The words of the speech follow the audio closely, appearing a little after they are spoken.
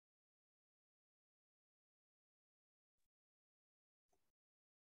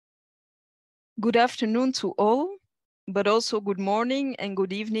Good afternoon to all, but also good morning and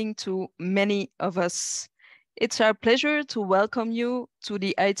good evening to many of us. It's our pleasure to welcome you to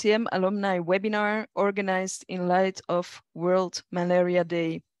the ITM Alumni webinar organized in light of World Malaria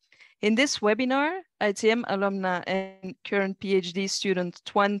Day. In this webinar, ITM alumna and current PhD student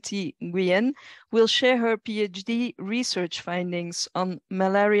Thuan Thi Nguyen will share her PhD research findings on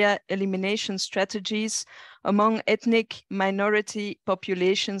malaria elimination strategies among ethnic minority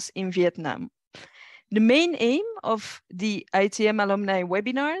populations in Vietnam. The main aim of the ITM alumni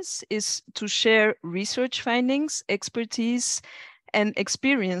webinars is to share research findings, expertise, and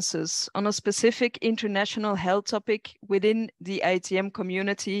experiences on a specific international health topic within the ITM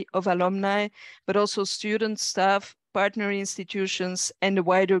community of alumni, but also students, staff, partner institutions, and the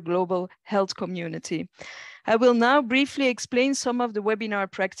wider global health community. I will now briefly explain some of the webinar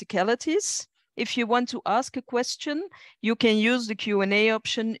practicalities. If you want to ask a question, you can use the Q&A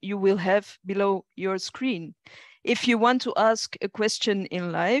option you will have below your screen. If you want to ask a question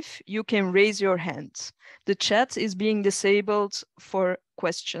in live, you can raise your hand. The chat is being disabled for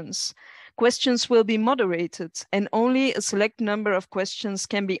questions. Questions will be moderated and only a select number of questions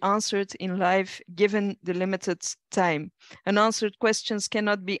can be answered in live given the limited time. Unanswered questions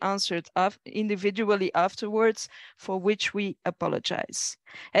cannot be answered individually afterwards, for which we apologize.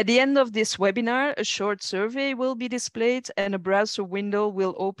 At the end of this webinar, a short survey will be displayed and a browser window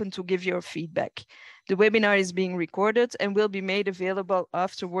will open to give your feedback. The webinar is being recorded and will be made available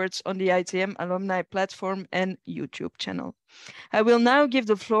afterwards on the ITM alumni platform and YouTube channel. I will now give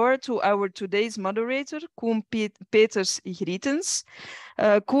the floor to our today's moderator, Koen Peters Grietens.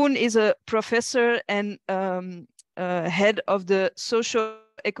 Koen is a professor and head of the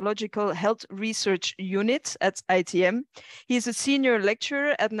Socio-Ecological Health Research Unit at ITM. He is a senior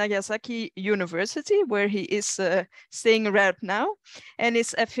lecturer at Nagasaki University, where he is staying right now, and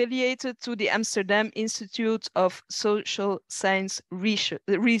is affiliated to the Amsterdam Institute of Social Science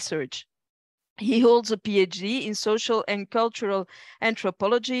Research. He holds a PhD in social and cultural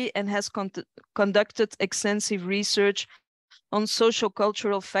anthropology and has conducted extensive research on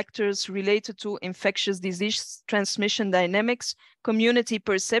social-cultural factors related to infectious disease transmission dynamics, community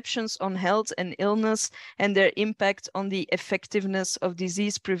perceptions on health and illness, and their impact on the effectiveness of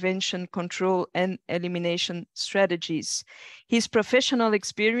disease prevention, control, and elimination strategies. His professional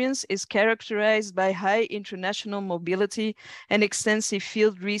experience is characterized by high international mobility and extensive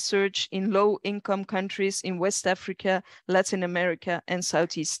field research in low-income countries in West Africa, Latin America, and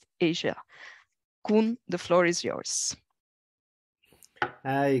Southeast Asia. Koen, the floor is yours.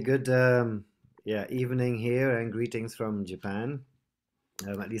 Hi, good evening here and greetings from Japan.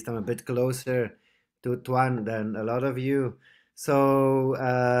 At least I'm a bit closer to Thuan than a lot of you. So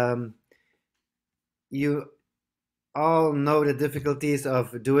you all know the difficulties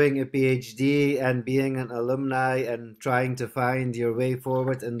of doing a PhD and being an alumni and trying to find your way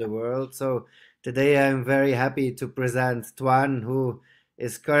forward in the world. So today I'm very happy to present Thuan, who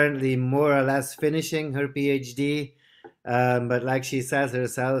is currently more or less finishing her PhD. But like she says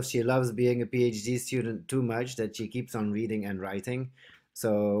herself, she loves being a PhD student too much that she keeps on reading and writing.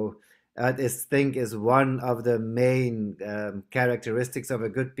 So I think is one of the main characteristics of a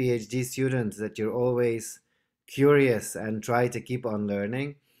good PhD student, that you're always curious and try to keep on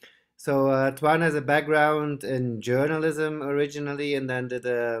learning. So Thuan has a background in journalism originally and then did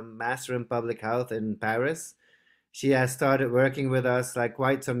a master in public health in Paris. She has started working with us like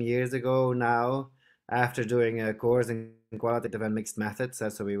quite some years ago now, after doing a course in qualitative and mixed methods.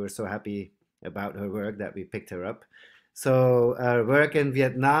 So we were so happy about her work that we picked her up. So her work in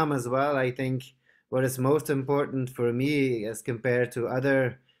Vietnam as well, I think what is most important for me as compared to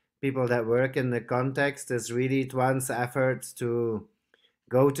other people that work in the context is really Thuan's efforts to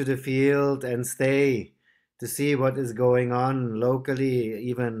go to the field and stay to see what is going on locally,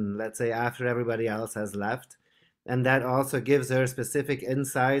 even let's say after everybody else has left. And that also gives her specific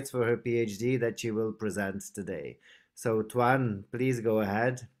insights for her PhD that she will present today. So Thuan, please go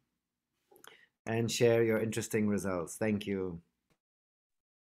ahead and share your interesting results. Thank you.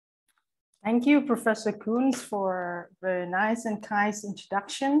 Thank you, Professor Koens, for very nice and kind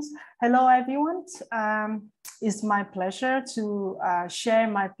introductions. Hello, everyone. It's my pleasure to share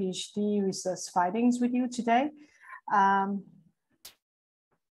my PhD research findings with you today.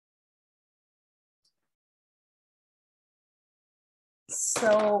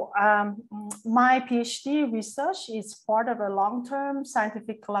 My PhD research is part of a long-term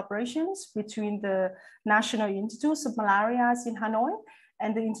scientific collaborations between the National Institute of Malaria in Hanoi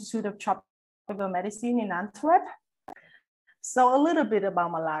and the Institute of Tropical Medicine in Antwerp. So a little bit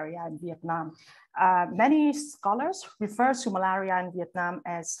about malaria in Vietnam. Many scholars refer to malaria in Vietnam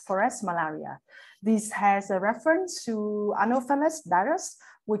as forest malaria. This has a reference to Anopheles dirus,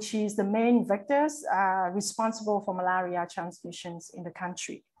 which is the main vectors responsible for malaria transmissions in the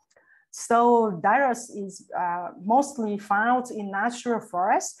country. So dirus is mostly found in natural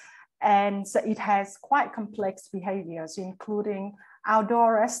forests, and it has quite complex behaviors, including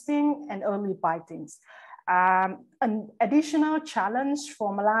outdoor resting and early bitings. An additional challenge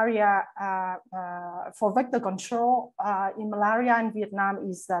for malaria, for vector control in malaria in Vietnam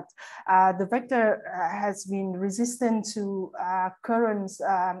is that the vector has been resistant to current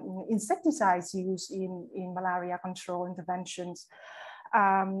insecticides used in malaria control interventions.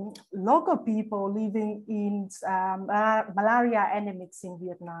 Local people living in malaria endemics in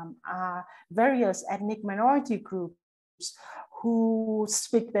Vietnam are various ethnic minority groups who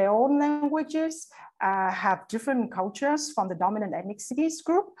speak their own languages, have different cultures from the dominant ethnicities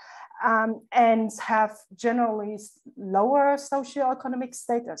group, and have generally lower socioeconomic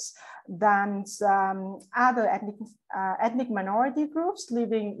status than other ethnic minority groups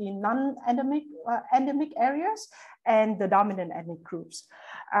living in non-endemic endemic areas and the dominant ethnic groups.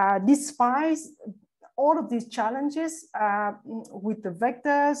 Despite all of these challenges with the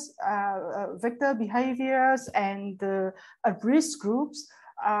vectors, vector behaviors, and the at-risk groups,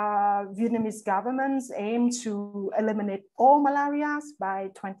 Vietnamese governments aim to eliminate all malarias by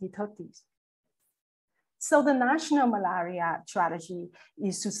 2030. So the national malaria strategy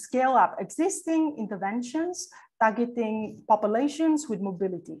is to scale up existing interventions targeting populations with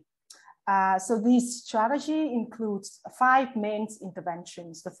mobility. So this strategy includes 5 main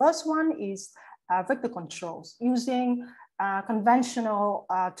interventions. The first one is vector controls using conventional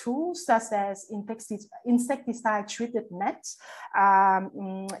tools such as insecticide-treated nets,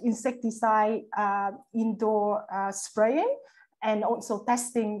 insecticide indoor spraying, and also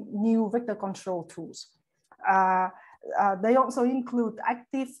testing new vector control tools. They also include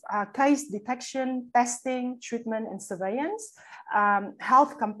active case detection, testing, treatment, and surveillance,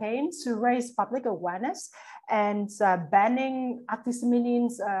 health campaigns to raise public awareness, and banning artemisinin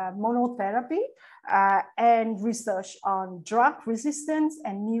monotherapy, and research on drug resistance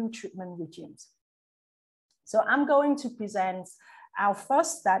and new treatment regimes. So I'm going to present our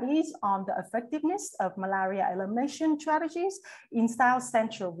first studies on the effectiveness of malaria elimination strategies in South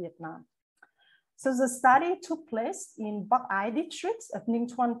Central Vietnam. So the study took place in Bắc Ai district of Ninh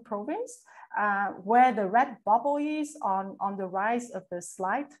Thuan province, where the red bubble is on the right of the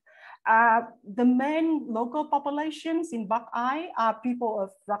slide. The main local populations in Bắc Ai are people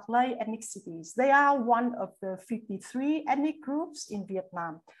of Rackle ethnicities. They are one of the 53 ethnic groups in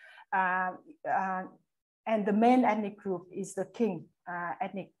Vietnam. And the main ethnic group is the King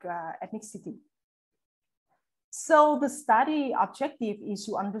ethnicity. So the study objective is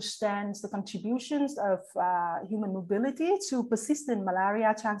to understand the contributions of human mobility to persistent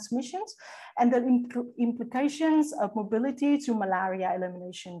malaria transmissions and the implications of mobility to malaria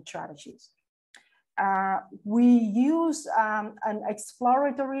elimination strategies. We use an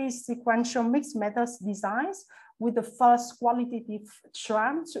exploratory sequential mixed methods designs with the first qualitative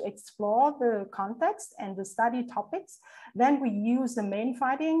strand to explore the context and the study topics. Then we use the main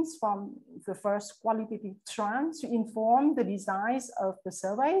findings from the first qualitative strand to inform the designs of the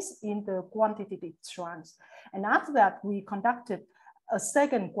surveys in the quantitative strands. And after that, we conducted a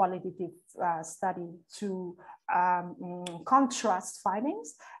second qualitative study to contrast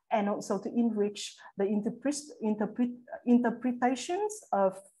findings and also to enrich the interpretations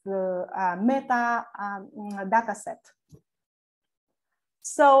of the meta data set.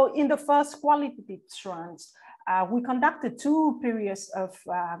 So in the first qualitative strands, we conducted 2 periods of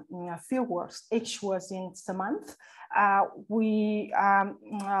fieldworks. Each was in a month. We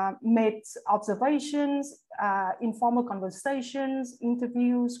made observations, informal conversations,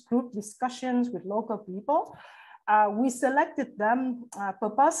 interviews, group discussions with local people. We selected them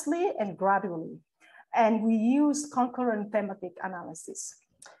purposely and gradually, and we used concurrent thematic analysis.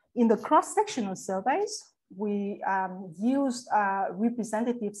 In the cross-sectional surveys, we used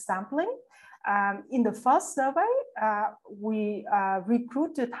representative sampling. In the first survey, we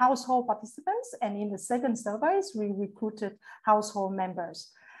recruited household participants, and in the second surveys, we recruited household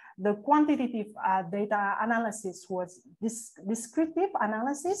members. The quantitative data analysis was descriptive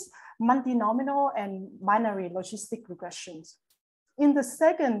analysis, multinomial, and binary logistic regressions. In the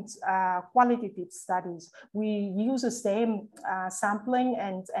second qualitative studies, we use the same sampling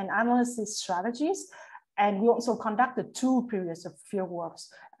and analysis strategies, and we also conducted 2 periods of fieldworks,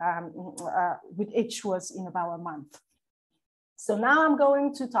 with each was in about a month. So now I'm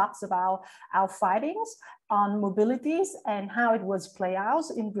going to talk about our findings on mobilities and how it was play out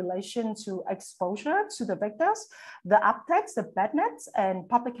in relation to exposure to the vectors, the uptakes, the bed nets, and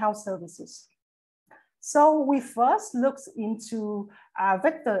public health services. So we first looked into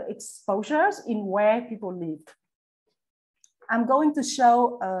vector exposures in where people lived. I'm going to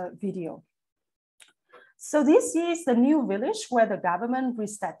show a video. So this is the new village where the government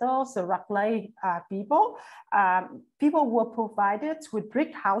resettles the Rackle people. People were provided with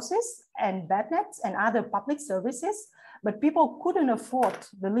brick houses and bed nets and other public services, but people couldn't afford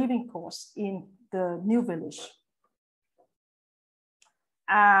the living costs in the new village.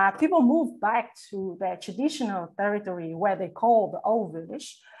 People moved back to their traditional territory where they call the old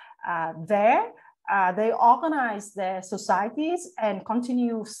village. They organized their societies and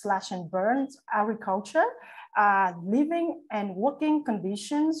continue slash and burn agriculture. Living and working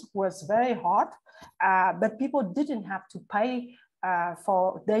conditions was very hard, but people didn't have to pay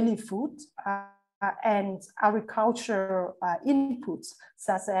for daily food and agriculture inputs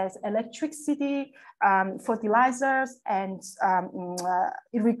such as electricity, fertilizers, and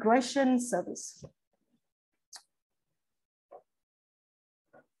irrigation service.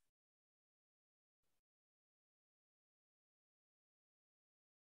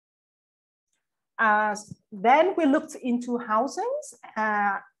 Then we looked into housings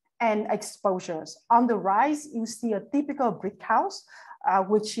and exposures. On the right, you see a typical brick house,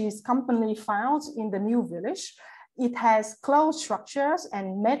 which is commonly found in the new village. It has closed structures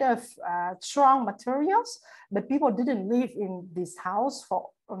and made of strong materials, but people didn't live in this house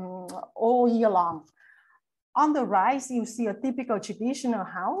for all year long. On the right, you see a typical traditional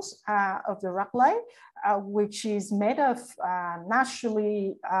house of the Rackle, which is made of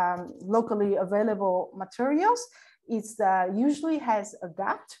naturally, locally available materials. It usually has a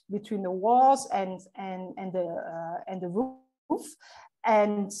gap between the walls and the roof,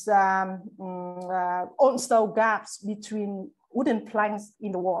 and also gaps between wooden planks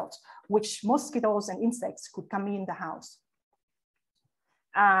in the walls, which mosquitoes and insects could come in the house.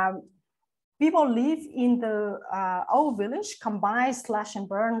 People live in the old village, combine slash and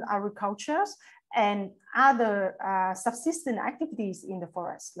burn agricultures and other subsistence activities in the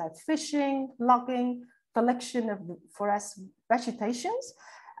forest, like fishing, logging, collection of forest vegetations.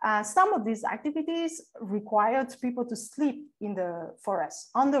 Some of these activities required people to sleep in the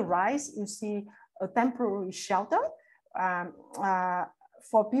forest. On the right, you see a temporary shelter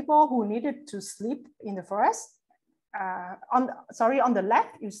for people who needed to sleep in the forest. On the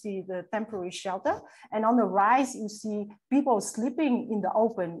left, you see the temporary shelter, and on the right, you see people sleeping in the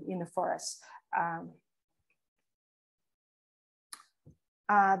open in the forest.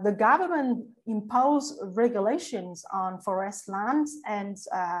 The government imposed regulations on forest lands and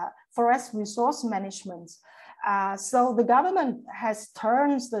forest resource management. So the government has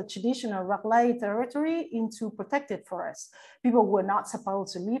turned the traditional Rackle territory into protected forests. People were not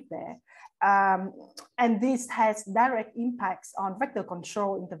supposed to live there. And this has direct impacts on vector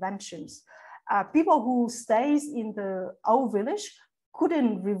control interventions. People who stays in the old village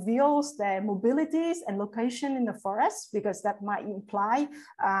couldn't reveal their mobilities and location in the forest because that might imply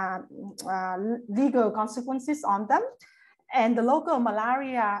legal consequences on them. And the local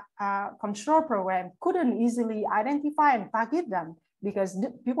malaria control program couldn't easily identify and target them because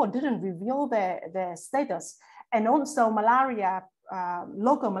people didn't reveal their status. And also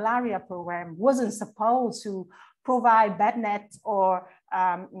local malaria program wasn't supposed to provide bed net or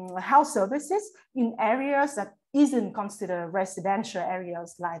health services in areas that isn't considered residential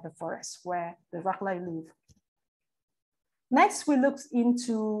areas like the forest where the Rackle live. Next, we looked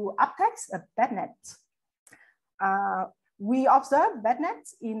into uptakes of bed nets. We observe bed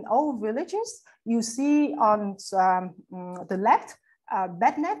nets in all villages. You see on the left,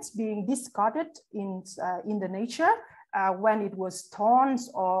 bed nets being discarded in the nature when it was torn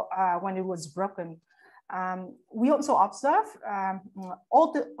or when it was broken. We also observe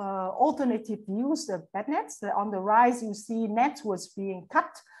alternative use of bed nets. On the right, you see net was being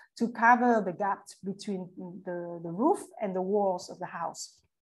cut to cover the gap between the roof and the walls of the house.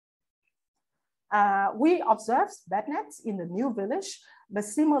 We observed bed nets in the new village, but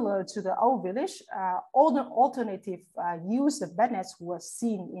similar to the old village, all the alternative use of bed nets was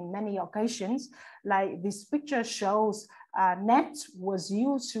seen in many occasions. Like this picture shows, net was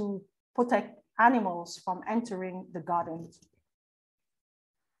used to protect animals from entering the garden.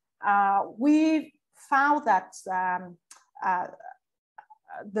 We found that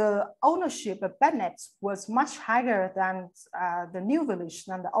the ownership of bed nets was much higher than the new village,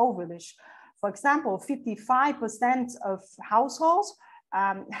 than the old village. For example, 55% of households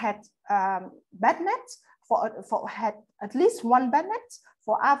had bed nets. had at least one bed net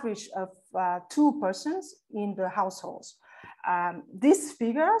for average of 2 persons in the households. These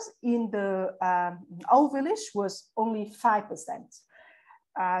figures in the old village was only 5%.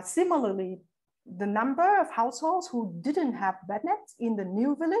 Similarly, the number of households who didn't have bed nets in the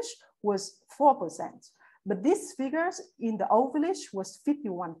new village was 4%, but these figures in the old village was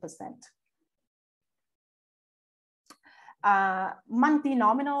 51%.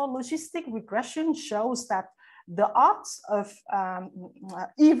 Multi-nominal logistic regression shows that the odds of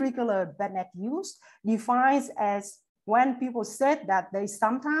irregular bed net use defines as when people said that they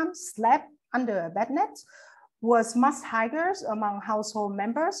sometimes slept under a bed net was much higher among household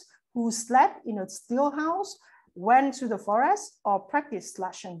members who slept in a still house, went to the forest, or practiced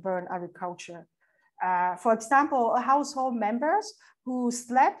slash and burn agriculture. For example, household members who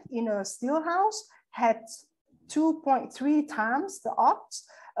slept in a still house had 2.3 times the odds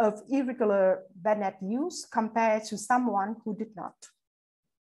of irregular bed net use compared to someone who did not.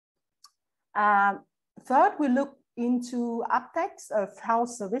 Third, we look into uptakes of health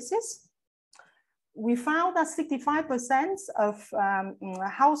services. We found that 65% of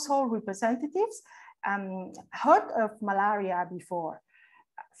household representatives heard of malaria before.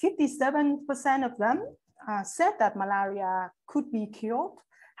 57% of them said that malaria could be cured.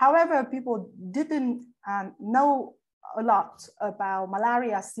 However, people didn't know a lot about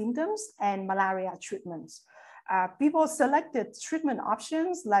malaria symptoms and malaria treatments. People selected treatment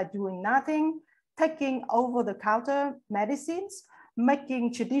options like doing nothing, taking over-the-counter medicines,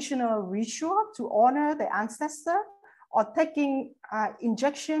 making traditional ritual to honor the ancestor, or taking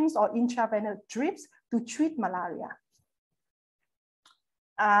injections or intravenous drips to treat malaria.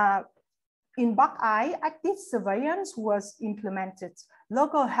 In Buckeye, active surveillance was implemented.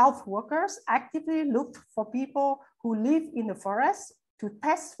 Local health workers actively looked for people who live in the forest to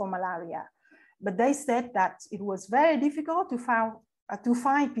test for malaria. But they said that it was very difficult to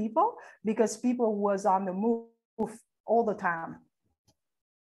find people because people was on the move all the time.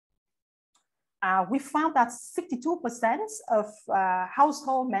 We found that 62% of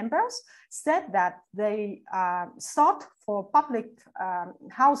household members said that they sought for public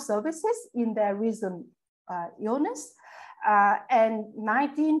health services in their recent illness. And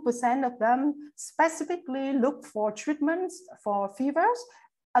 19% of them specifically looked for treatments for fevers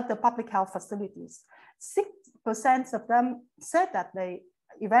at the public health facilities. 6% of them said that they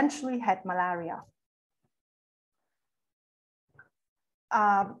eventually had malaria.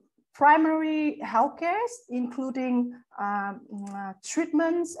 Primary health care, including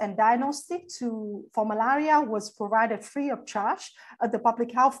treatments and diagnostic for malaria, was provided free of charge at the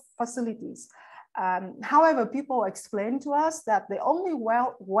public health facilities. However, people explained to us that they only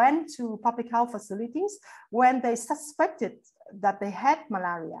went to public health facilities when they suspected that they had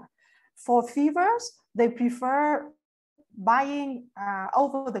malaria. For fevers, they prefer buying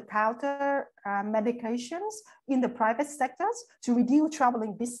over-the-counter medications in the private sectors to reduce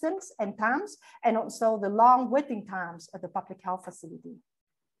traveling distance and times, and also the long waiting times at the public health facility.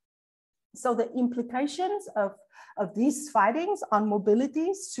 So the implications of these findings on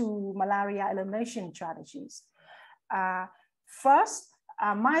mobilities to malaria elimination strategies. First,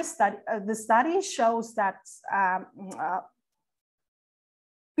 the study shows that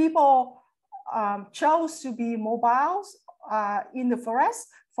people chose to be mobile in the forest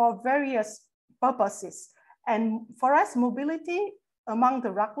for various purposes. And forest mobility among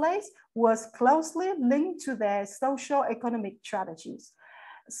the Ruglays was closely linked to their socio-economic strategies.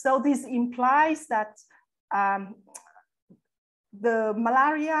 So this implies that the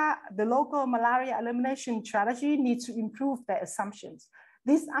local malaria elimination strategy needs to improve their assumptions.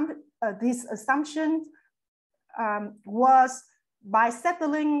 This assumption was by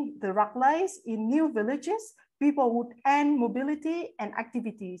settling the Ruglays in new villages, people would end mobility and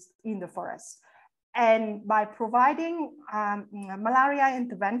activities in the forest. And by providing malaria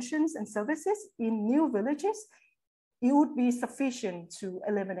interventions and services in new villages, it would be sufficient to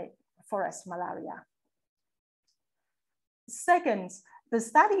eliminate forest malaria. Second, the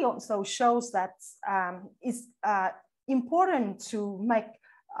study also shows that it's important to make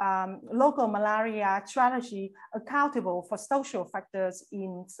local malaria strategy accountable for social factors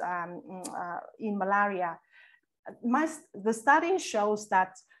in malaria. The study shows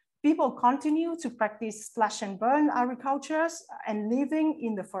that people continue to practice slash and burn agriculture and living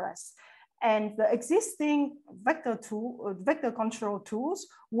in the forest. And the existing vector control tools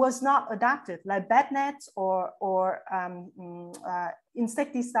was not adapted, like bed nets or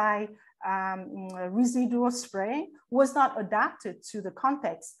insecticide residual spraying was not adapted to the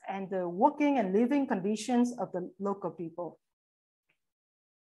context and the working and living conditions of the local people.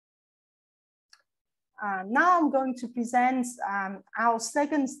 Now I'm going to present our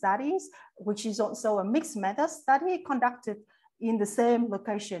second studies, which is also a mixed method study conducted in the same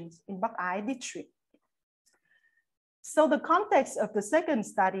locations in Bắc Ái district. So the context of the second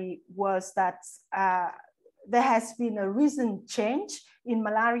study was that there has been a recent change in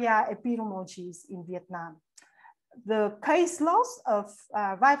malaria epidemiologies in Vietnam. The case loss of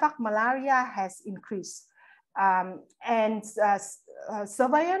vivac malaria has increased. And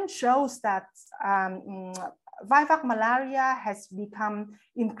surveillance shows that vivac malaria has become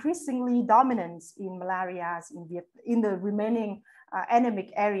increasingly dominant in malarias in the remaining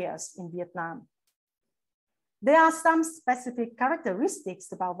endemic areas in Vietnam. There are some specific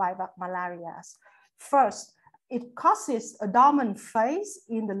characteristics about vivac malarias. First, it causes a dormant phase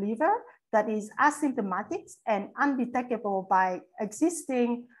in the liver that is asymptomatic and undetectable by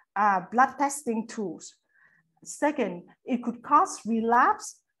existing blood testing tools. Second, it could cause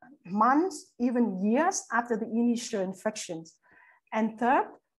relapse months, even years after the initial infections. And third,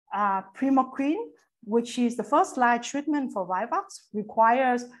 primaquine, which is the first line treatment for vivax,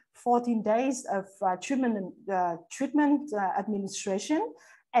 requires 14 days of treatment administration,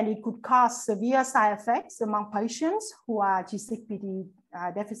 and it could cause severe side effects among patients who are G6PD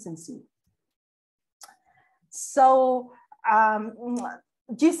deficiency. So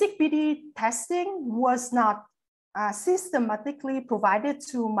G6PD testing was not systematically provided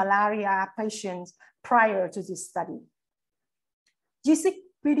to malaria patients prior to this study.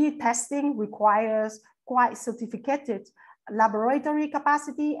 G6PD testing requires quite certificated laboratory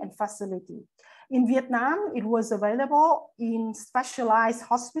capacity and facility. In Vietnam, it was available in specialized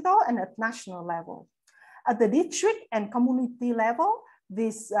hospital and at national level. At the district and community level,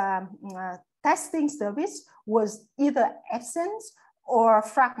 this testing service was either absent or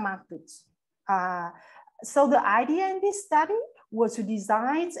fragmented. So the idea in this study was to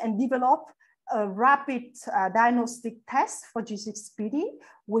design and develop a rapid diagnostic test for G6PD,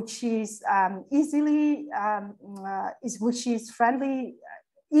 which is easy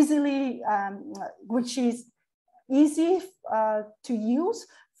to use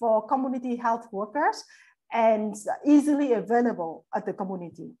for community health workers and easily available at the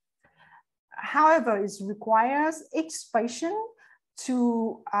community. However, it requires each patient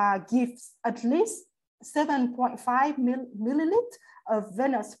to give at least 7.5 milliliters of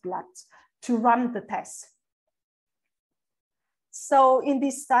venous blood to run the test. So in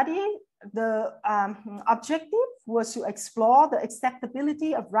this study, the objective was to explore the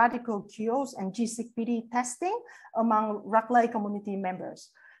acceptability of radical cures and G6PD testing among Raclay community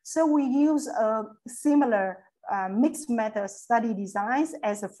members. So we use a similar mixed method study designs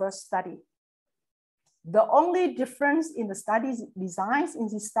as the first study. The only difference in the study's designs in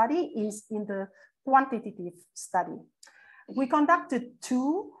this study is in the quantitative study. We conducted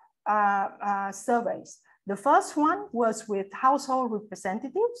two surveys. The first one was with household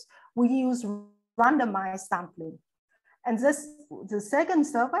representatives. We used randomized sampling. And the second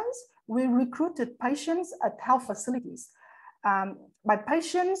surveys, we recruited patients at health facilities. By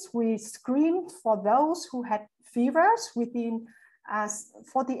patients, we screened for those who had fevers within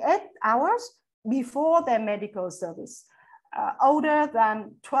 48 hours before their medical service, older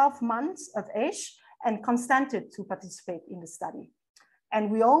than 12 months of age, and consented to participate in the study. And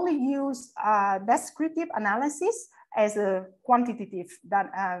we only use descriptive analysis as a quantitative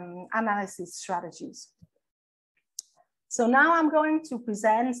analysis strategies. So now I'm going to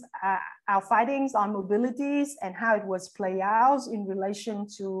present our findings on mobilities and how it was played out in relation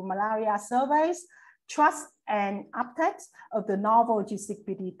to malaria surveys, trust and uptake of the novel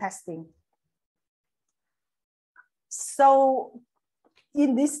G6PD testing. So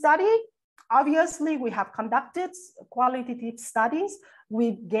in this study, obviously we have conducted qualitative studies.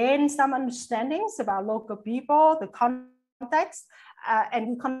 We've gained some understandings about local people, the context, and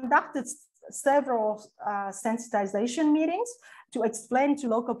we conducted several sensitization meetings to explain to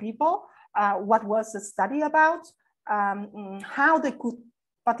local people what was the study about, how they could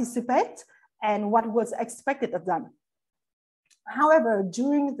participate, and what was expected of them. However,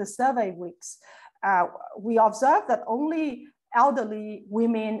 during the survey weeks, we observed that only elderly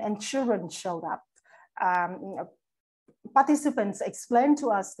women and children showed up. Participants explained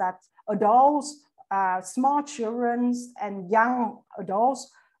to us that adults, small children, and young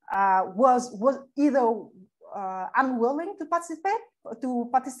adults was either unwilling to participate,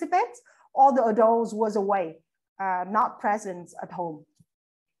 or the adults was away, not present at home.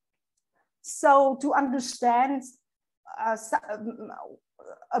 So to understand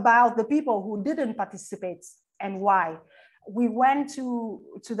about the people who didn't participate and why, we went to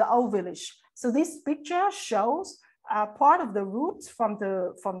the old village. So this picture shows part of the route from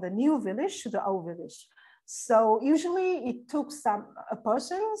the new village to the old village. So usually it took a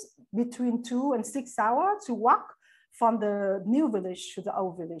persons between 2 and 6 hours to walk from the new village to the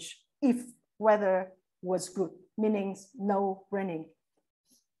old village if weather was good, meaning no raining.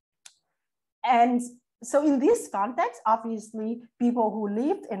 And so in this context, obviously, people who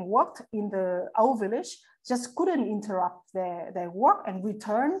lived and worked in the old village just couldn't interrupt their work and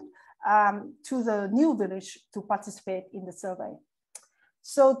return to the new village to participate in the survey.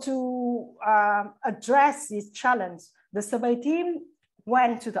 So to address this challenge, the survey team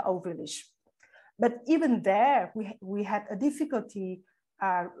went to the old village. But even there, we had a difficulty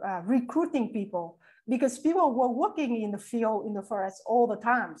recruiting people because people were working in the field, in the forest all the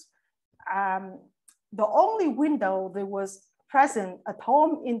time. The only window that was present at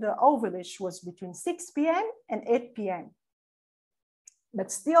home in the old village was between 6 p.m. and 8 p.m.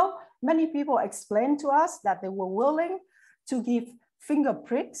 But still, many people explained to us that they were willing to give finger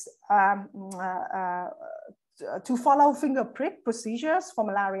pricks, to follow finger prick procedures for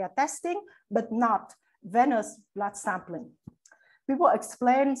malaria testing, but not venous blood sampling. People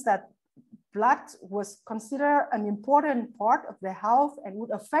explained that blood was considered an important part of their health and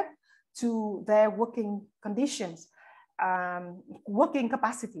would affect to their working conditions, working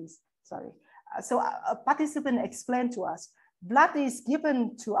capacities, sorry. So a participant explained to us, blood is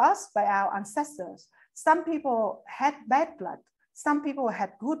given to us by our ancestors. Some people had bad blood, some people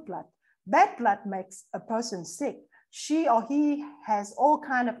had good blood. Bad blood makes a person sick. She or he has all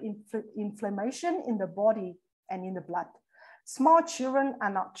kinds of inflammation in the body and in the blood. Small children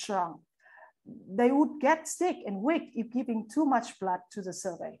are not strong. They would get sick and weak if giving too much blood to the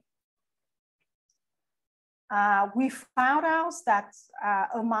survey. We found out that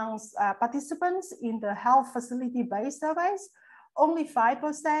amongst participants in the health facility-based surveys, only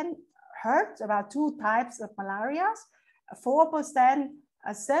 5% heard about 2 types of malaria. 4%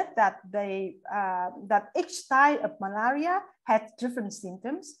 said that that each type of malaria had different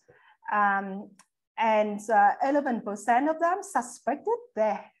symptoms, and 11% of them suspected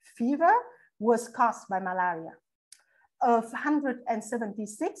their fever was caused by malaria. Of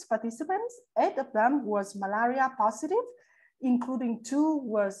 176 participants, 8 of them was malaria positive, including 2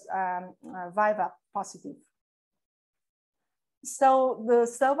 was viva positive. So the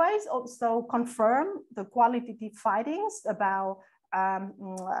surveys also confirm the qualitative findings about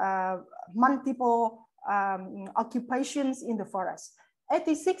multiple occupations in the forest.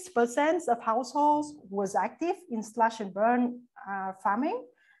 86% of households was active in slash and burn farming.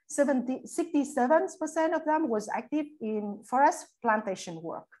 67% of them was active in forest plantation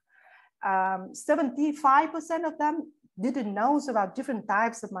work. 75% of them didn't know about different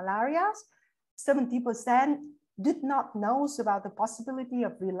types of malaria. 70% did not know about the possibility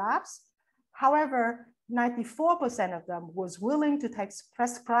of relapse. However, 94% of them was willing to take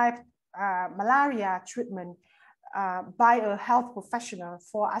prescribed malaria treatment by a health professional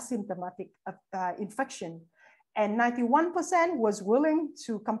for asymptomatic infection. And 91% was willing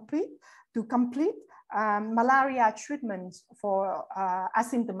to complete malaria treatments for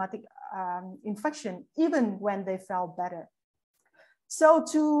asymptomatic infection, even when they felt better. So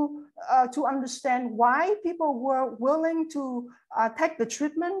to understand why people were willing to take the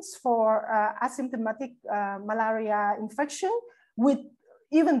treatments for asymptomatic malaria infection,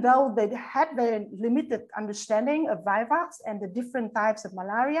 even though they had very limited understanding of vivax and the different types of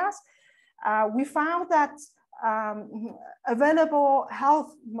malarias, we found that available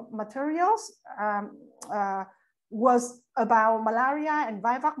health materials was about malaria and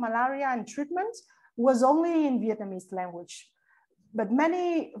vivax malaria and treatments was only in Vietnamese language. But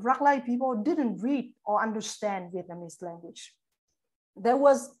many Rackline people didn't read or understand Vietnamese language. There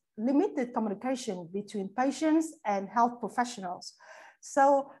was limited communication between patients and health professionals.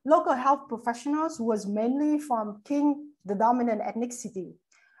 So local health professionals was mainly from King, the dominant ethnicity.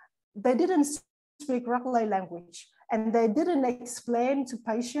 They didn't speak Rackline language, and they didn't explain to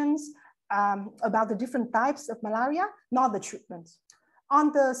patients about the different types of malaria, nor the treatments.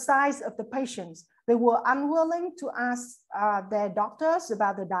 On the side of the patients, they were unwilling to ask their doctors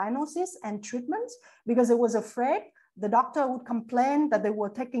about the diagnosis and treatments because they was afraid the doctor would complain that they were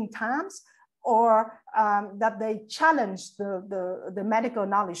taking times or that they challenged the medical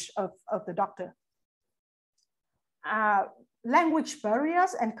knowledge of the doctor. Language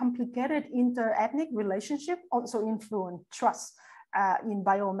barriers and complicated inter-ethnic relationship also influence trust in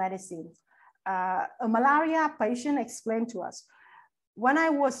biomedicine. A malaria patient explained to us, when I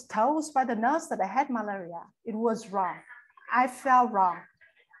was told by the nurse that I had malaria, it was wrong. I felt wrong.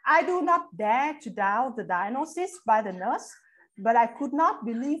 I do not dare to doubt the diagnosis by the nurse, but I could not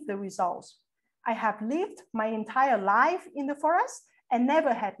believe the results. I have lived my entire life in the forest and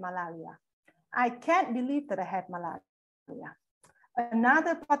never had malaria. I can't believe that I had malaria.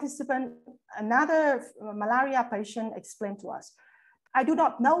 Another participant, another malaria patient explained to us, I do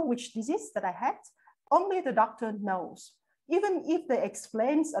not know which disease that I had. Only the doctor knows. Even if they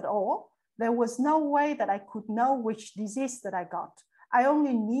explains at all, there was no way that I could know which disease that I got. I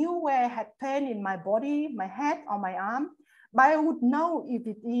only knew where I had pain in my body, my head, or my arm, but I would know if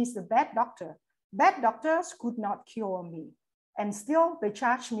it is a bad doctor. Bad doctors could not cure me, and still they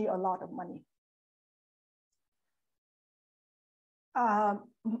charged me a lot of money.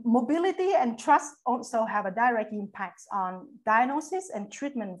 Mobility and trust also have a direct impact on diagnosis and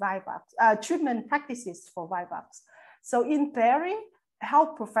treatment treatment practices for VIVAX. So in theory,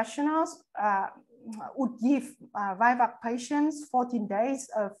 health professionals would give VIVAX patients 14 days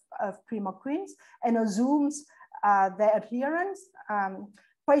of primaquines and assumes their adherence.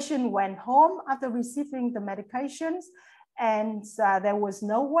 Patient went home after receiving the medications, and there was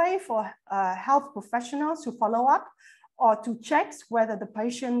no way for health professionals to follow up or to check whether the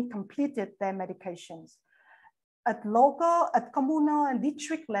patient completed their medications. At local, at communal and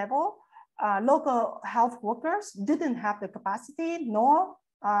district level, local health workers didn't have the capacity nor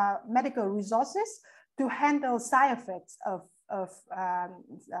medical resources to handle side effects of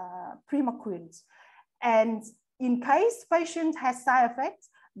primaquines. And in case patient has side effects,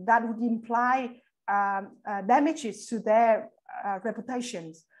 that would imply damages to their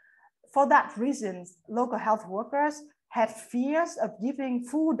reputations. For that reason, local health workers had fears of giving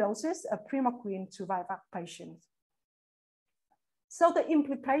full doses of primaquine to VIVAX patients. So the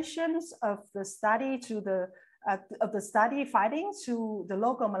implications of the study findings to the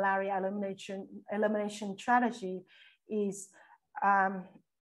local malaria elimination strategy is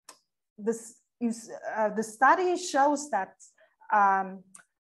the study shows that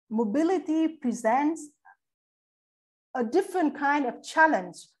mobility presents a different kind of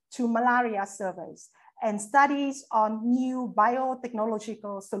challenge to malaria surveys and studies on new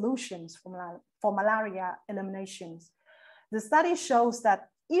biotechnological solutions for malaria eliminations. The study shows that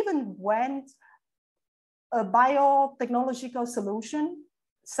even when a biotechnological solution,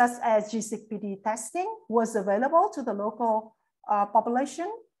 such as GCPD testing, was available to the local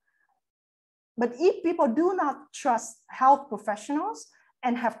population, but if people do not trust health professionals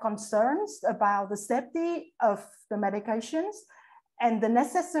and have concerns about the safety of the medications and the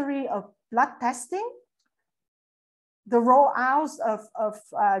necessary of blood testing, the rollouts of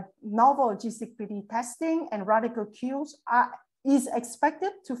novel GCPD testing and radical cues is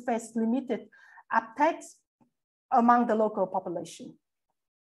expected to face limited uptake among the local population.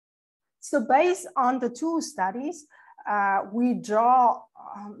 So based on the two studies, we draw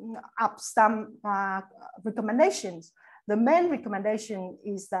up some recommendations. The main recommendation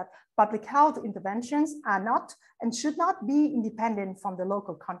is that public health interventions are not and should not be independent from the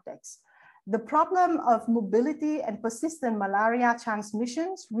local context. The problem of mobility and persistent malaria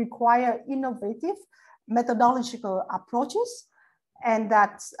transmissions require innovative methodological approaches, and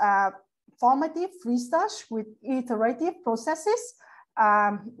that formative research with iterative processes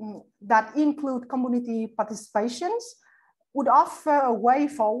that include community participations would offer a way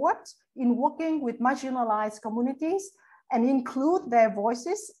forward in working with marginalized communities and include their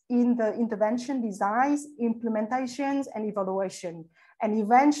voices in the intervention designs, implementations, and evaluation, and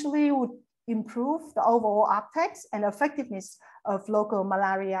eventually would improve the overall uptake and effectiveness of local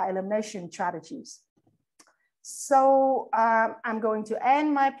malaria elimination strategies. So I'm going to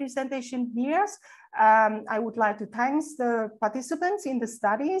end my presentation here. I would like to thank the participants in the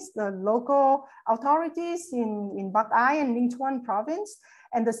studies, the local authorities in Bắc Ai and Ninh Thuan province,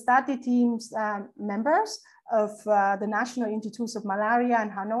 and the study team's members of the National Institutes of Malaria in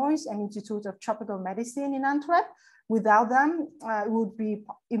Hanoi and Institute of Tropical Medicine in Antwerp. Without them, it would be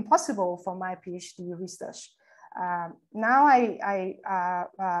impossible for my PhD research. Now I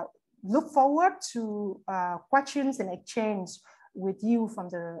look forward to questions and exchange with you from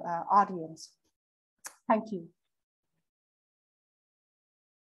the audience. Thank you.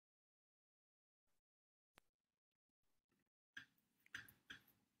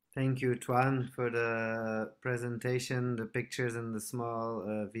 Thank you, Thuan, for the presentation, the pictures and the small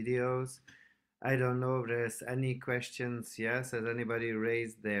videos. I don't know if there's any questions. Yes, has anybody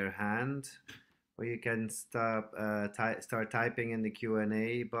raised their hand? Or you can start typing in the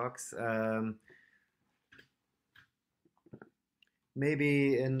Q&A box.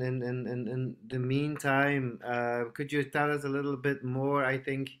 Maybe in the meantime, could you tell us a little bit more? I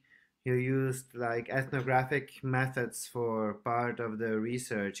think you used like ethnographic methods for part of the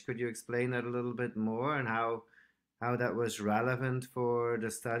research. Could you explain that a little bit more and how that was relevant for the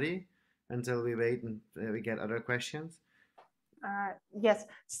study? until we wait and we get other questions? Yes.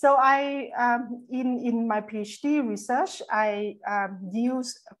 So I, in my PhD research, I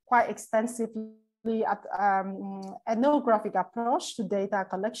use quite extensively ethnographic approach to data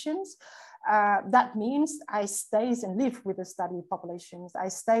collections. That means I stays and live with the study populations. I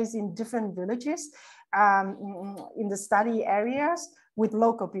stays in different villages, in the study areas with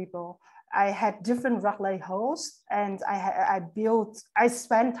local people. I had different Ragley hosts, and I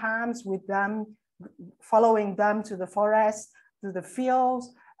spent times with them, following them to the forest, to the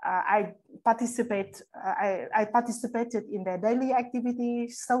fields. I participated in their daily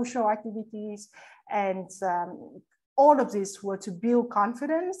activities, social activities, and all of these were to build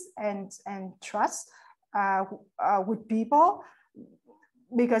confidence and trust with people,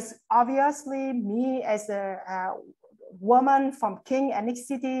 because obviously me as a woman from King Anic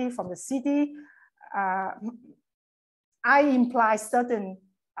City, from the city, I imply certain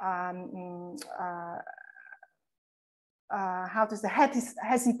how to say,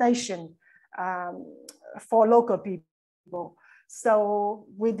 hesitation for local people. So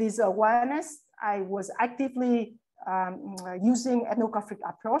with this awareness, I was actively using ethnographic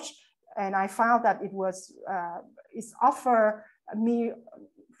approach, and I found that it's offer me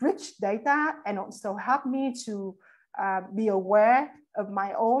rich data and also help me to be aware of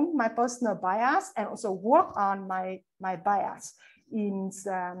my personal bias, and also work on my bias in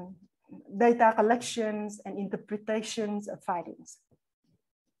data collections and interpretations of findings.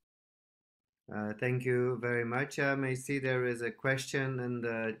 Thank you very much. I see there is a question in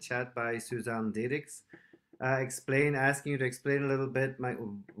the chat by Suzanne Dirks. Asking you to explain a little bit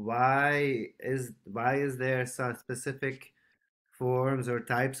why is there some specific forms or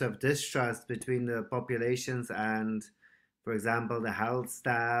types of distrust between the populations and, for example, the health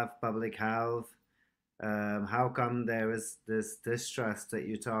staff, public health? How come there is this distrust that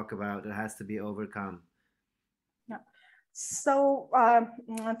you talk about that has to be overcome? Yeah. So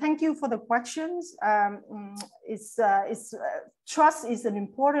thank you for the questions. Trust is an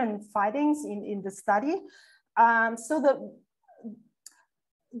important findings in the study. So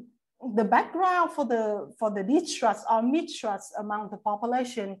the background for the distrust or mistrust among the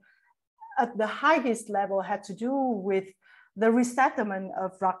population at the highest level had to do with the resettlement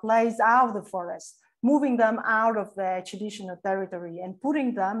of Ragleys out of the forest, moving them out of their traditional territory and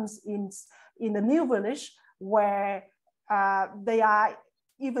putting them in the new village where they are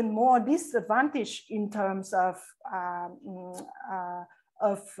even more disadvantaged in terms of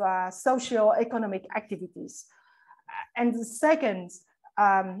socio-economic activities. And the second,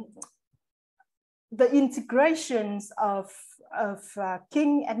 the integrations of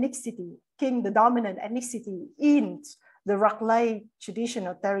King ethnicity, King, the dominant ethnicity, in the Ragley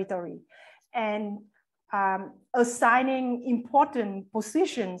traditional territory, and assigning important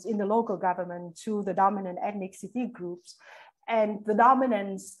positions in the local government to the dominant ethnicity groups, and the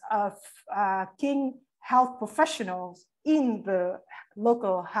dominance of King health professionals in the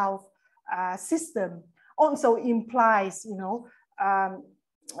local health system also implies,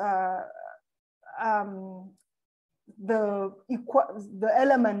 the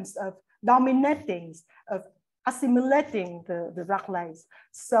elements of dominating, of assimilating the Ragleys.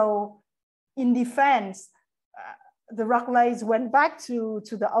 So in defense, the Ragleys went back to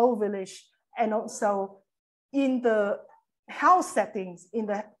the old village, and also in the health settings, in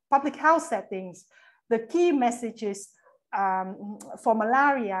the public health settings, the key messages for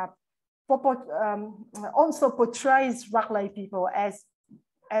malaria also portrays Ragley people as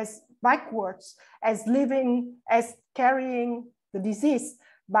backwards, as carrying the disease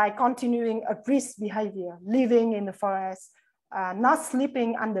by continuing a risk behavior, living in the forest, not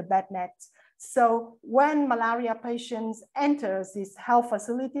sleeping under bed nets. So when malaria patients enter these health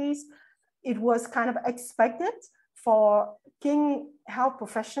facilities, it was kind of expected for King health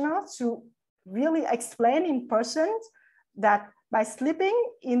professionals to really explain in person that by sleeping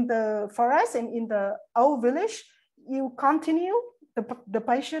in the forest and in the old village, you continue, the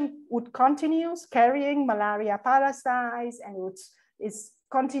patient would continue carrying malaria parasites, and would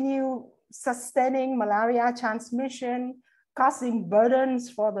continue sustaining malaria transmission, causing burdens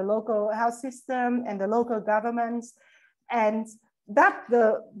for the local health system and the local governments, and that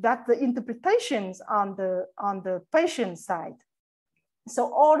the interpretations on the patient side.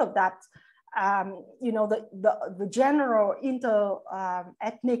 So all of that, the general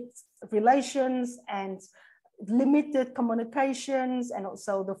inter-ethnic relations and limited communications, and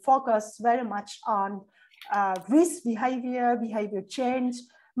also the focus very much on risk behavior change,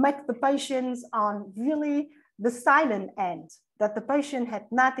 make the patients on really the silent end, that the patient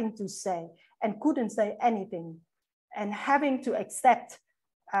had nothing to say and couldn't say anything, and having to accept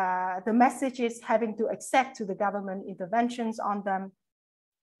the message is having to accept to the government interventions on them,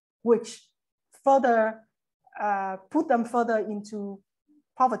 which further put them further into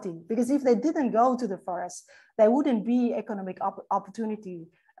poverty. Because if they didn't go to the forest, there wouldn't be economic opportunity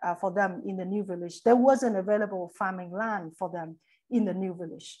for them in the new village. There wasn't available farming land for them in the new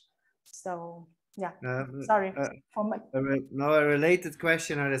village. So yeah, sorry for my... No, a related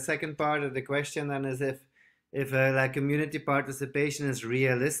question, or the second part of the question then, is if like community participation is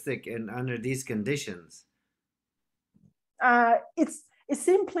realistic in under these conditions. It's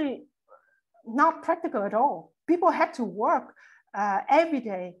simply not practical at all. People had to work every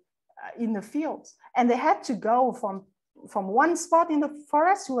day in the fields, and they had to go from one spot in the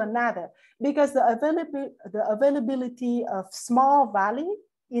forest to another, because the availability of small valley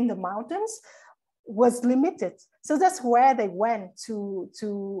in the mountains was limited. So that's where they went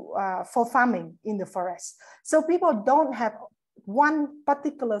for farming in the forest. So people don't have one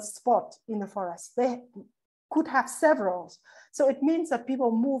particular spot in the forest. They could have several. So it means that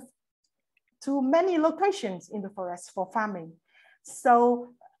people move to many locations in the forest for farming.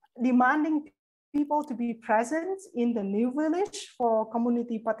 So demanding people to be present in the new village for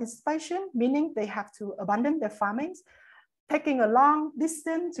community participation, meaning they have to abandon their farmings, taking a long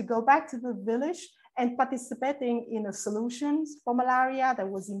distance to go back to the village and participating in the solutions for malaria that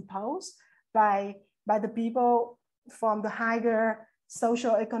was imposed by the people from the higher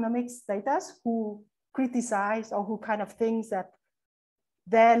socio-economic status who criticize or who kind of thinks that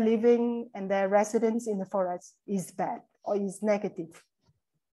their living and their residence in the forest is bad or is negative.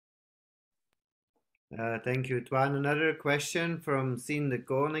 Thank you, Thuan. Another question from Sien de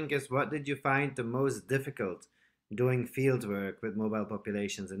Koning is, what did you find the most difficult doing field work with mobile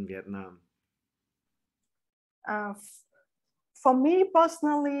populations in Vietnam? For me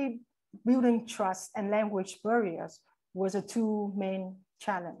personally, building trust and language barriers was the two main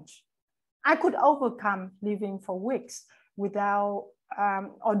challenge. I could overcome living for weeks without,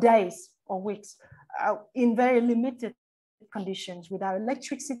 or days or weeks, in very limited conditions, without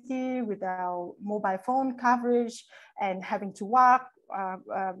electricity, without mobile phone coverage, and having to walk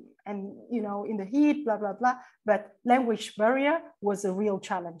and in the heat, blah blah blah. But language barrier was a real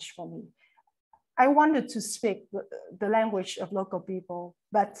challenge for me. I wanted to speak the language of local people,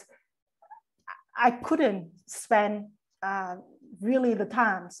 but I couldn't spend really the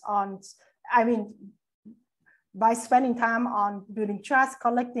times on, by spending time on building trust,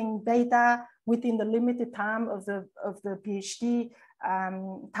 collecting data within the limited time of the PhD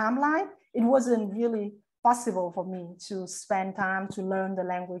timeline, it wasn't really possible for me to spend time to learn the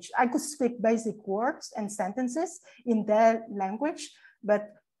language. I could speak basic words and sentences in their language,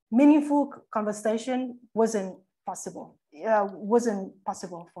 but meaningful conversation wasn't possible. Wasn't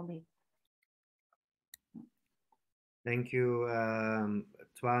possible for me. Thank you,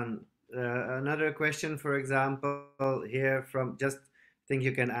 Thuan. Another question, for example, here from, just think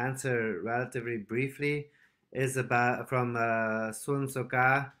you can answer relatively briefly, is about from Sun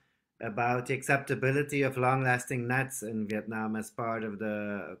Soka about the acceptability of long-lasting nets in Vietnam as part of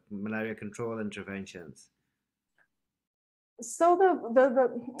the malaria control interventions. So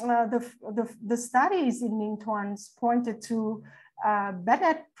the studies in Ninh Thuan's pointed to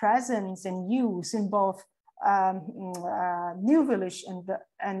better presence and use in both new village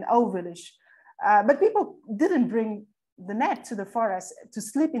and old village, but people didn't bring the net to the forest to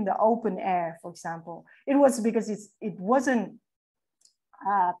sleep in the open air, for example. It was because it wasn't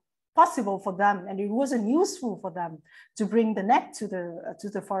possible for them, and it wasn't useful for them to bring the net to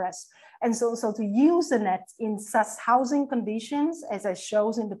the forest. And so to use the net in such housing conditions, as I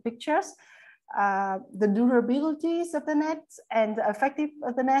shows in the pictures, the durabilities of the net and the effectiveness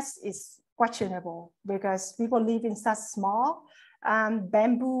of the nest is questionable, because people live in such small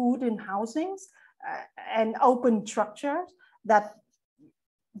bamboo wooden housings and open structures that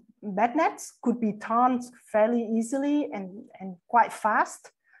bed nets could be torn fairly easily and quite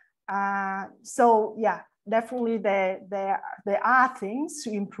fast. So yeah, definitely there are things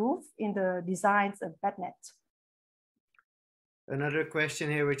to improve in the designs of bed nets. Another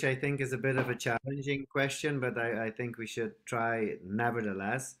question here, which I think is a bit of a challenging question, but I think we should try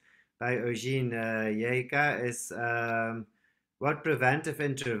nevertheless, by Eugene Yeika, is what preventive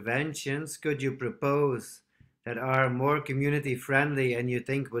interventions could you propose that are more community friendly and you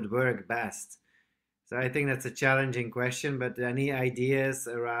think would work best? So I think that's a challenging question, but any ideas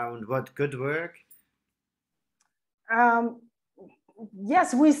around what could work?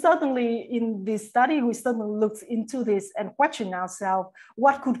 Yes, we certainly, in this study, we certainly looked into this and questioned ourselves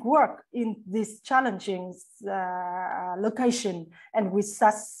what could work in this challenging location and with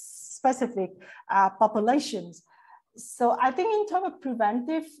such specific populations. So I think in terms of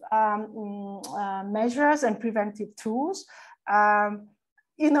preventive measures and preventive tools,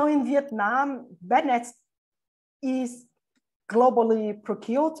 in Vietnam, bed nets is globally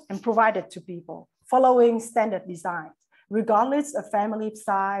procured and provided to people following standard designs, regardless of family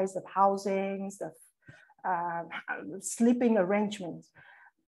size, of housings, of sleeping arrangements.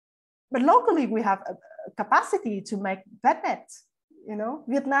 But locally, we have a capacity to make bed nets.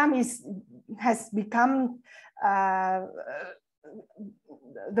 Vietnam has become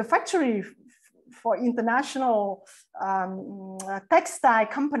the factory for international textile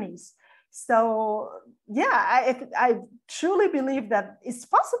companies. So yeah, I truly believe that it's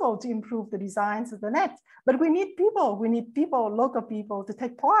possible to improve the designs of the net, but we need people, local people, to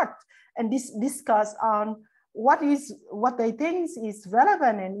take part and discuss on what they think is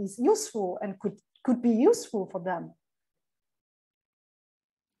relevant and is useful and could be useful for them.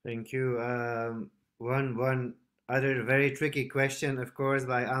 Thank you. One other very tricky question, of course,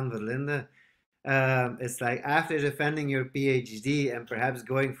 by Anne Verlinde. It's like, after defending your PhD and perhaps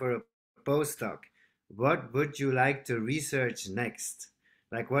going for a postdoc, what would you like to research next?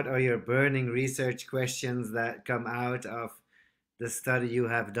 Like, what are your burning research questions that come out of the study you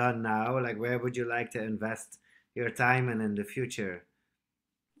have done now? Like, where would you like to invest your time in the future?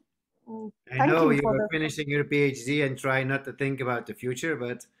 I Thank know you for you're the finishing your PhD and try not to think about the future,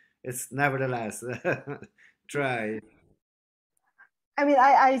 but it's nevertheless try. I mean,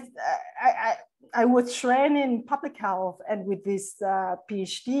 I was trained in public health, and with this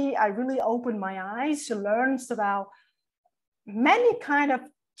PhD, I really opened my eyes to learn about many kind of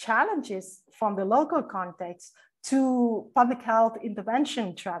challenges from the local context to public health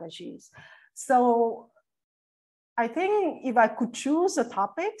intervention strategies. So I think if I could choose the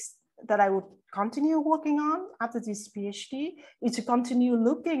topics that I would continue working on after this PhD, is to continue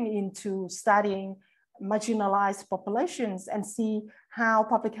looking into studying marginalized populations and see how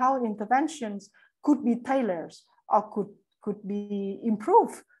public health interventions could be tailored or could be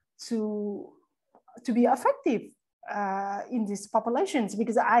improved to be effective in these populations.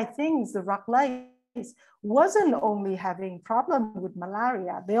 Because I think the Rock Lakes wasn't only having problem with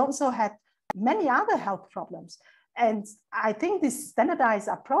malaria, they also had many other health problems. And I think this standardized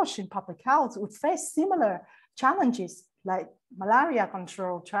approach in public health would face similar challenges like malaria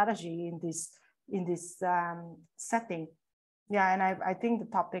control strategy in this setting. Yeah, and I think the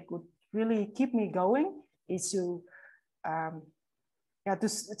topic would really keep me going is to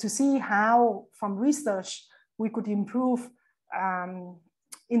to see how from research we could improve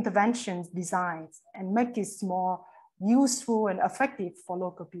interventions designs and make it more useful and effective for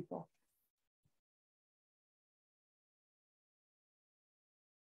local people.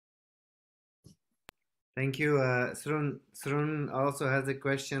 Thank you. Srun also has a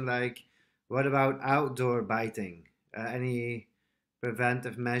question like, what about outdoor biting? Any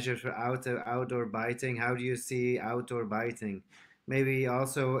preventive measures for outdoor biting? How do you see outdoor biting? Maybe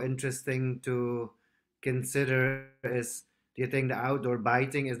also interesting to consider is, do you think the outdoor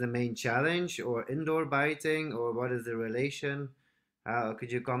biting is the main challenge, or indoor biting, or what is the relation?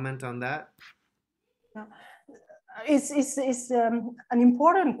 Could you comment on that? Yeah. It's an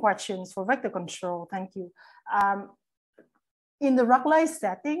important question for vector control. Thank you. In the rural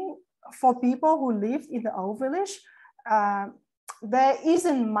setting, for people who live in the old village, there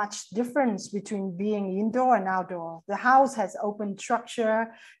isn't much difference between being indoor and outdoor. The house has open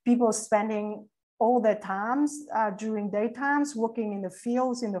structure, people spending all their times during daytimes working in the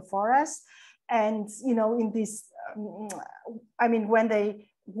fields, in the forest. And, in this, I mean, when they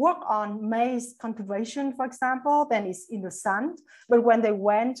work on maize cultivation, for example, then it's in the sun. But when they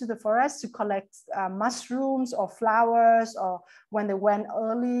went to the forest to collect mushrooms or flowers, or when they went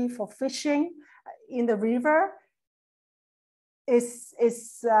early for fishing in the river, it's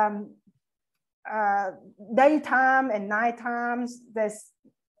daytime and night times. There's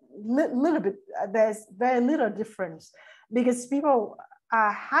there's very little difference because people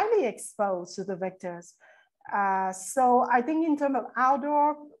are highly exposed to the vectors. So I think in terms of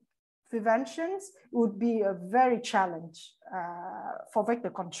outdoor preventions, it would be a very challenge for vector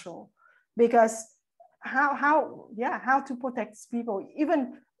control, because how to protect people,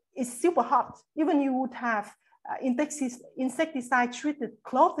 even it's super hot, even you would have insecticide treated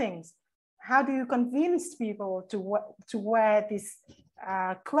clothing. How do you convince people to wear this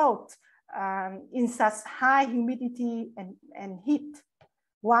clothes in such high humidity and heat,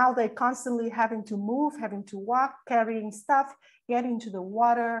 while they're constantly having to move, having to walk, carrying stuff, getting to the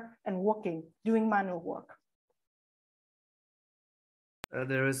water and walking, doing manual work?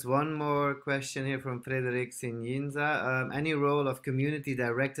 There is one more question here from Frederic Sinyinza. Any role of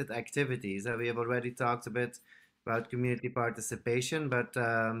community-directed activities? We have already talked a bit about community participation, but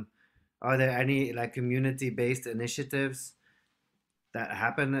are there any like community-based initiatives that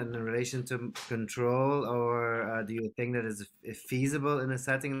happen in relation to control, or do you think that is feasible in a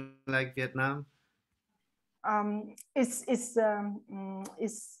setting like Vietnam? It's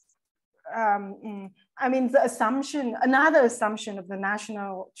I mean, the assumption, another assumption of the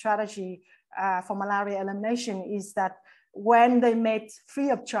national strategy for malaria elimination is that when they made free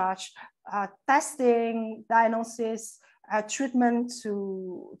of charge testing, diagnosis, treatment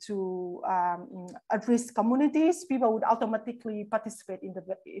to at-risk communities, people would automatically participate in the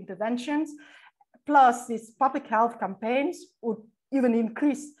interventions. Plus, these public health campaigns would even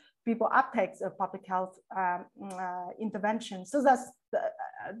increase people uptakes of public health intervention. So that's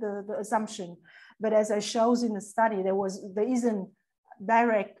the assumption. But as I shows in the study, there isn't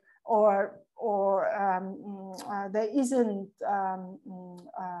direct or there isn't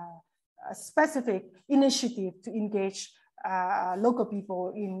a specific initiative to engage local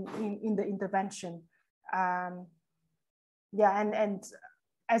people in the intervention. Yeah, and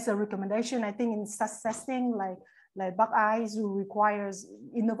as a recommendation, I think in such testing like Buckeyes, who requires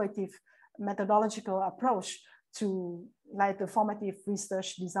innovative methodological approach to like the formative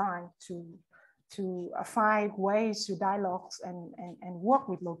research design to find ways to dialogues and work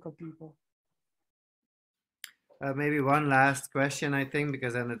with local people. Maybe one last question, I think,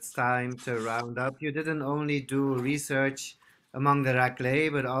 because then it's time to round up. You didn't only do research among the Raclay,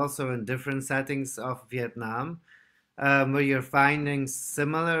 but also in different settings of Vietnam. Were your findings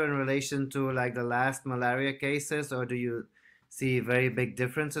similar in relation to like the last malaria cases, or do you see very big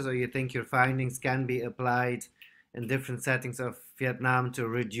differences, or you think your findings can be applied in different settings of Vietnam to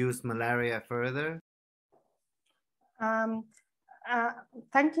reduce malaria further?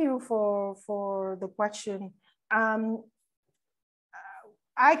 Thank you for the question.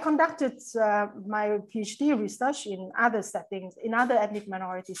 I conducted my PhD research in other settings, in other ethnic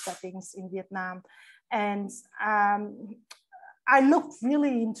minority settings in Vietnam. And I looked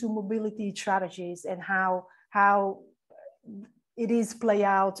really into mobility strategies and how it is play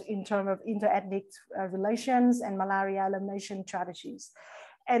out in terms of inter-ethnic relations and malaria elimination strategies.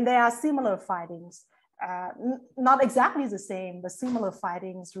 And there are similar findings, not exactly the same, but similar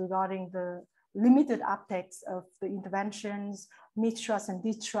findings regarding the limited uptakes of the interventions, mistrust and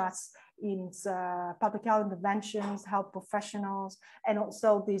distrust in public health interventions, health professionals, and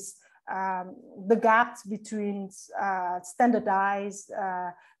also this the gaps between standardized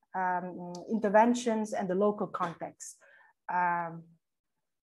interventions and the local context.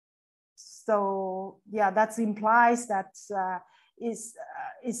 So yeah, that implies that is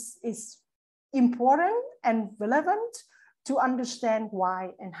important and relevant to understand why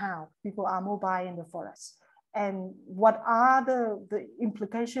and how people are mobile in the forest, and what are the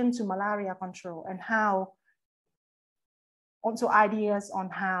implications to malaria control, and how also ideas on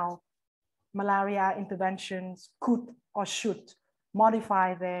how malaria interventions could or should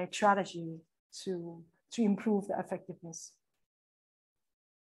modify their strategy to improve the effectiveness.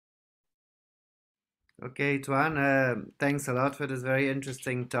 Okay, Thuan, thanks a lot for this very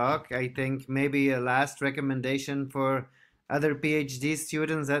interesting talk. I think maybe a last recommendation for other PhD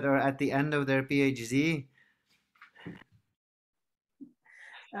students that are at the end of their PhD.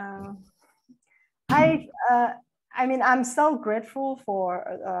 I mean, I'm so grateful for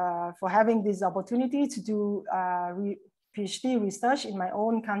having this opportunity to do PhD research in my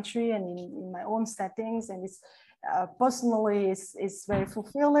own country and in my own settings, and it's personally it's very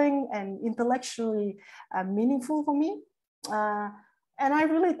fulfilling and intellectually meaningful for me. And I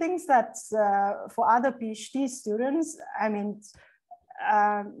really think that for other PhD students, I mean,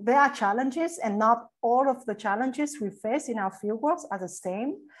 there are challenges, and not all of the challenges we face in our fieldworks are the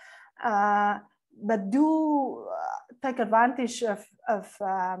same. But do take advantage of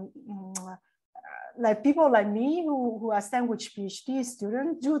like people like me who are sandwich PhD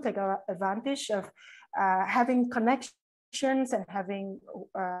students, do take advantage of having connections and having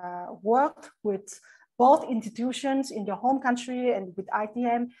worked with both institutions in your home country and with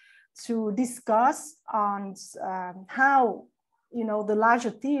ITM to discuss on how, you know, the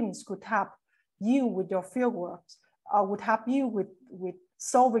larger teams could help you with your fieldworks, or would help you with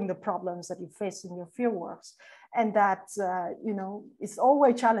solving the problems that you face in your fieldworks. And that, you know, it's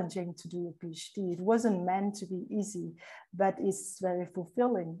always challenging to do a PhD. It wasn't meant to be easy, but it's very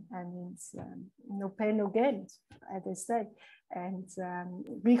fulfilling. I mean, it's no pain, no gain, as they say. And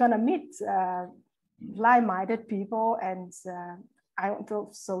we're gonna meet like-minded people, and I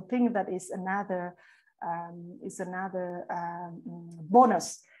also think that is another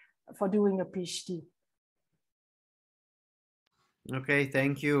bonus for doing a PhD. Okay,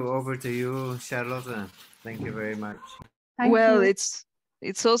 thank you. Over to you, Charlotte. Thank you very much. Thank Well, you.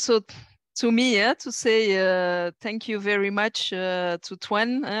 it's also to me to say thank you very much to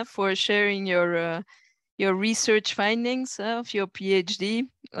Thuan for sharing your research findings of your PhD.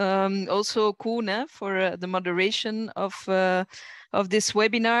 Also Koen for the moderation of this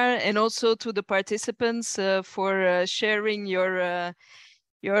webinar, and also to the participants for sharing your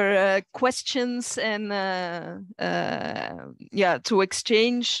questions and yeah, to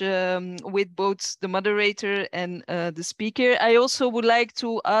exchange with both the moderator and the speaker. I also would like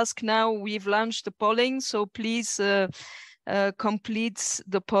to ask now, we've launched the polling, so please complete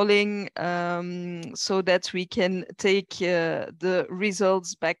the polling so that we can take the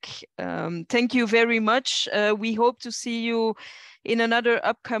results back. Thank you very much. We hope to see you in another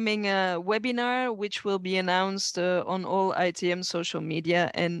upcoming webinar, which will be announced on all ITM social media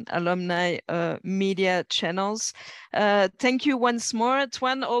and alumni media channels. Thank you once more,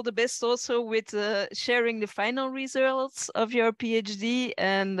 Thuan. All the best also with sharing the final results of your PhD.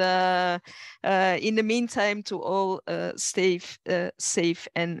 And in the meantime, to all stay safe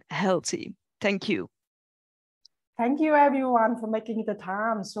and healthy. Thank you. Thank you everyone for making the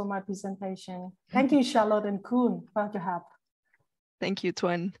time for my presentation. Thank you, Charlotte and Koen, for your help. Thank you,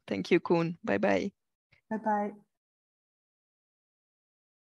 Thuan. Thank you, Koen. Bye-bye. Bye-bye.